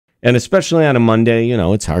And especially on a Monday,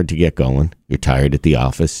 it's hard to get going. You're tired at the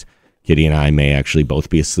office. Kitty and I may actually both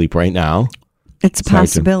be asleep right now. It's a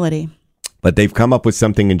possibility. But they've come up with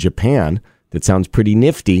something in Japan that sounds pretty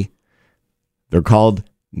nifty. They're called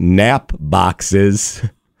nap boxes.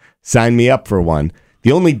 Sign me up for one.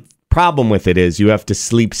 The only problem with it is you have to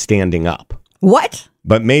sleep standing up. What?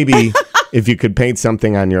 But maybe if you could paint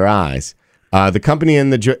something on your eyes. The company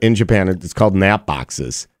in Japan, it's called nap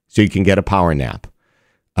boxes, so you can get a power nap.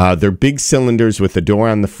 They're big cylinders with a door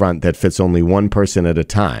on the front that fits only one person at a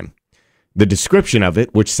time. The description of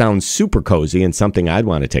it, which sounds super cozy and something I'd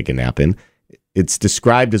want to take a nap in, it's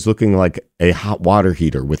described as looking like a hot water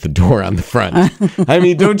heater with a door on the front. I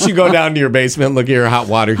mean, don't you go down to your basement, look at your hot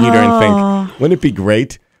water heater and think, wouldn't it be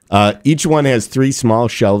great? Each one has 3 small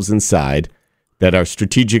shelves inside that are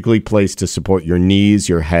strategically placed to support your knees,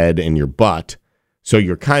 your head, and your butt. So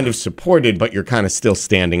you're kind of supported, but you're kind of still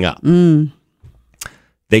standing up.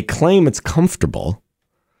 They claim it's comfortable,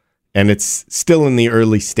 and it's still in the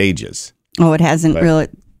early stages. Oh, it hasn't really,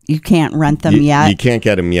 you can't rent them yet? You can't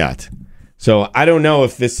get them yet. So I don't know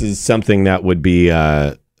if this is something that would be,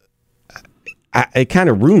 it kind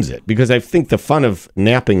of ruins it, because I think the fun of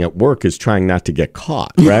napping at work is trying not to get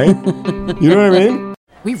caught, right? You know what I mean?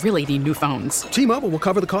 We really need new phones. T-Mobile will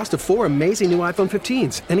cover the cost of 4 amazing new iPhone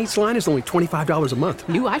 15s, and each line is only $25 a month.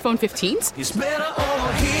 New iPhone 15s? It's better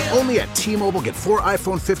over here. Only at T-Mobile, get 4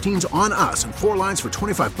 iPhone 15s on us and 4 lines for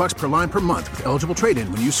 $25 per line per month with eligible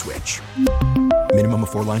trade-in when you switch. Minimum of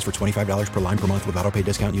 4 lines for $25 per line per month with autopay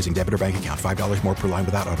discount using debit or bank account. $5 more per line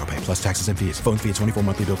without autopay, plus taxes and fees. Phone fee at 24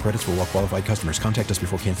 monthly bill credits for well-qualified customers. Contact us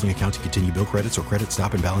before canceling account to continue bill credits or credit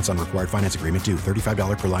stop and balance on required finance agreement due.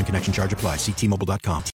 $35 per line connection charge applies. See T-Mobile.com.